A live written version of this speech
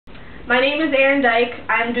My name is Erin Dyok.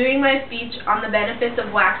 I am doing my speech on the benefits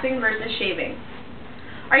of waxing versus shaving.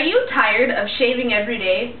 Are you tired of shaving every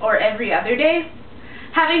day or every other day?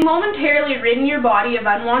 Having momentarily ridden your body of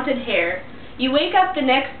unwanted hair, you wake up the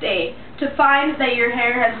next day to find that your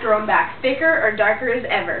hair has grown back thicker or darker as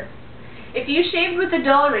ever. If you shaved with a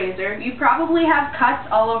dull razor, you probably have cuts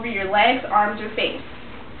all over your legs, arms, or face.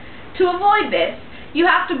 To avoid this, you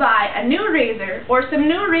have to buy a new razor or some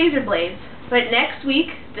new razor blades, but next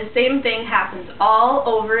week the same thing happens all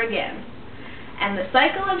over again, and the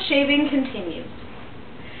cycle of shaving continues.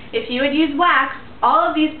 If you had used wax, all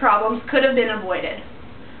of these problems could have been avoided.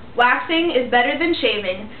 Waxing is better than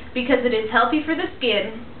shaving because it is healthy for the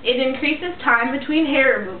skin, it increases time between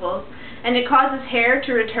hair removals, and it causes hair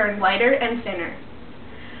to return lighter and thinner.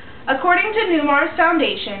 According to Newmar's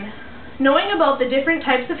Foundation, knowing about the different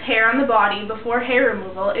types of hair on the body before hair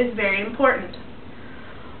removal is very important.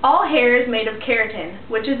 All hair is made of keratin,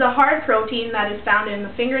 which is a hard protein that is found in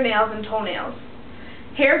the fingernails and toenails.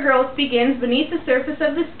 Hair growth begins beneath the surface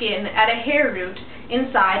of the skin at a hair root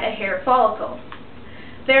inside a hair follicle.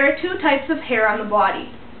 There are two types of hair on the body.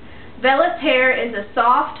 Vellus hair is a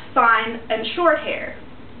soft, fine, and short hair.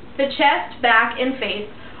 The chest, back, and face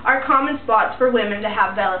are common spots for women to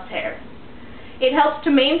have vellus hair. It helps to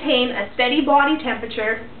maintain a steady body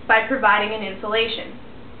temperature by providing an insulation.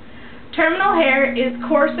 Terminal hair is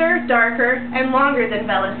coarser, darker, and longer than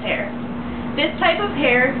vellus hair. This type of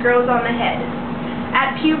hair grows on the head.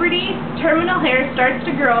 At puberty, terminal hair starts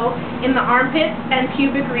to grow in the armpits and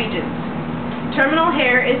pubic regions. Terminal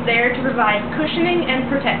hair is there to provide cushioning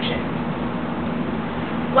and protection.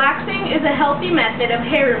 Waxing is a healthy method of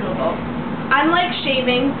hair removal. Unlike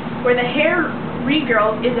shaving, where the hair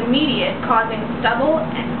regrowth is immediate, causing stubble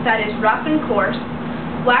that is rough and coarse,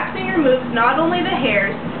 waxing removes not only the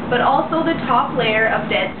hairs, but also the top layer of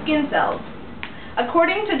dead skin cells.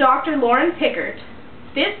 According to Dr. Lauren Pickert,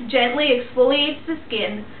 this gently exfoliates the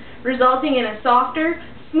skin, resulting in a softer,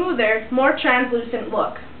 smoother, more translucent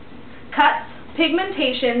look. Cuts,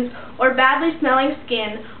 pigmentations, or badly smelling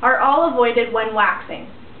skin are all avoided when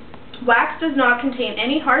waxing. Wax does not contain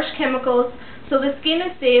any harsh chemicals, so the skin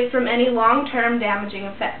is saved from any long-term damaging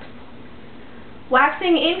effects.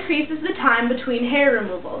 Waxing increases the time between hair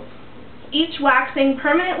removals. Each waxing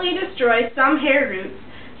permanently destroys some hair roots,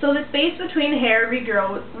 so the space between hair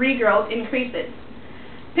regrowth increases.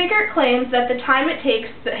 Pickert claims that the time it takes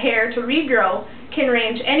the hair to regrow can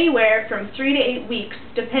range anywhere from 3 to 8 weeks,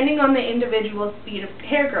 depending on the individual's speed of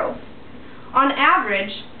hair growth. On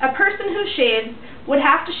average, a person who shaves would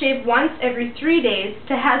have to shave once every 3 days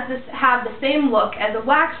to have the same look as a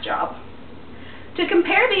wax job. To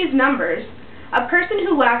compare these numbers, a person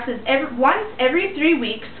who waxes once every 3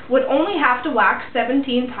 weeks would only have to wax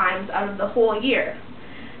 17 times out of the whole year.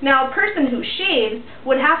 Now, a person who shaves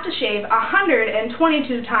would have to shave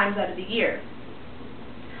 122 times out of the year.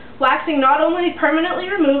 Waxing not only permanently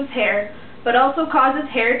removes hair, but also causes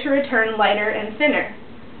hair to return lighter and thinner.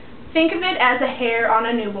 Think of it as a hair on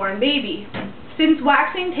a newborn baby. Since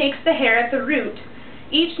waxing takes the hair at the root,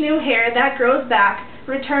 each new hair that grows back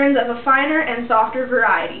returns of a finer and softer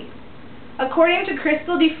variety. According to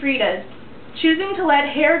Crystal DeFreitas, choosing to let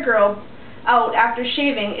hair grow out after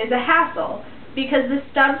shaving is a hassle because the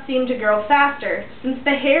stubs seem to grow faster since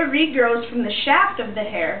the hair regrows from the shaft of the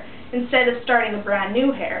hair instead of starting a brand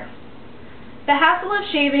new hair. The hassle of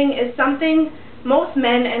shaving is something most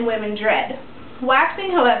men and women dread.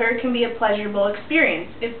 Waxing, however, can be a pleasurable experience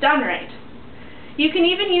if done right. You can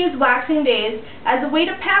even use waxing days as a way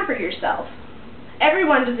to pamper yourself.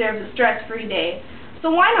 Everyone deserves a stress-free day, so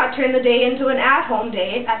why not turn the day into an at-home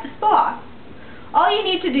day at the spa? All you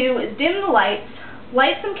need to do is dim the lights,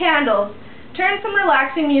 light some candles, turn some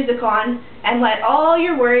relaxing music on, and let all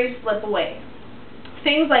your worries slip away.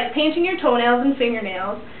 Things like painting your toenails and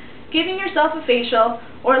fingernails, giving yourself a facial,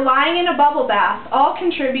 or lying in a bubble bath all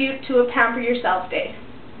contribute to a pamper yourself day.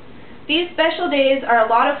 These special days are a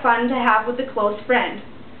lot of fun to have with a close friend.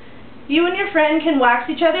 You and your friend can wax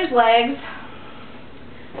each other's legs,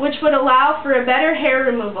 which would allow for a better hair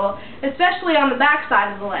removal, especially on the back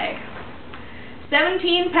side of the leg.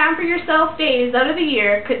 17 pamper yourself days out of the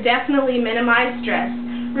year could definitely minimize stress,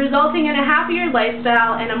 resulting in a happier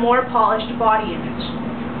lifestyle and a more polished body image.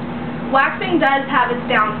 Waxing does have its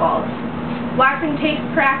downfalls. Waxing takes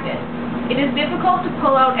practice. It is difficult to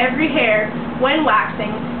pull out every hair when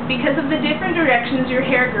waxing because of the different directions your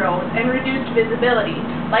hair grows and reduced visibility,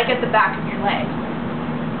 like at the back of your legs.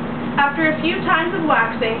 After a few times of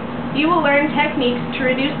waxing, you will learn techniques to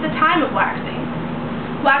reduce the time of waxing.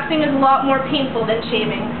 Waxing is a lot more painful than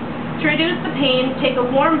shaving. To reduce the pain, take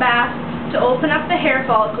a warm bath to open up the hair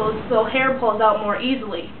follicles so hair pulls out more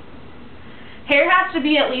easily. Hair has to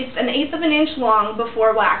be at least 1/8 of an inch long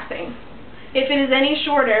before waxing. If it is any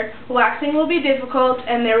shorter, waxing will be difficult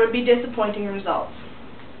and there would be disappointing results.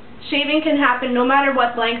 Shaving can happen no matter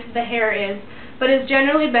what length the hair is, but is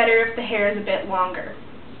generally better if the hair is a bit longer.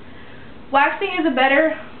 Waxing is a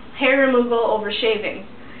better hair removal over shaving.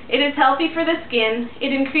 It is healthy for the skin,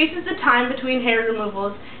 it increases the time between hair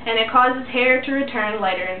removals, and it causes hair to return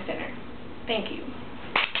lighter and thinner. Thank you.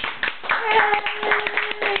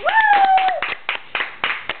 Yay!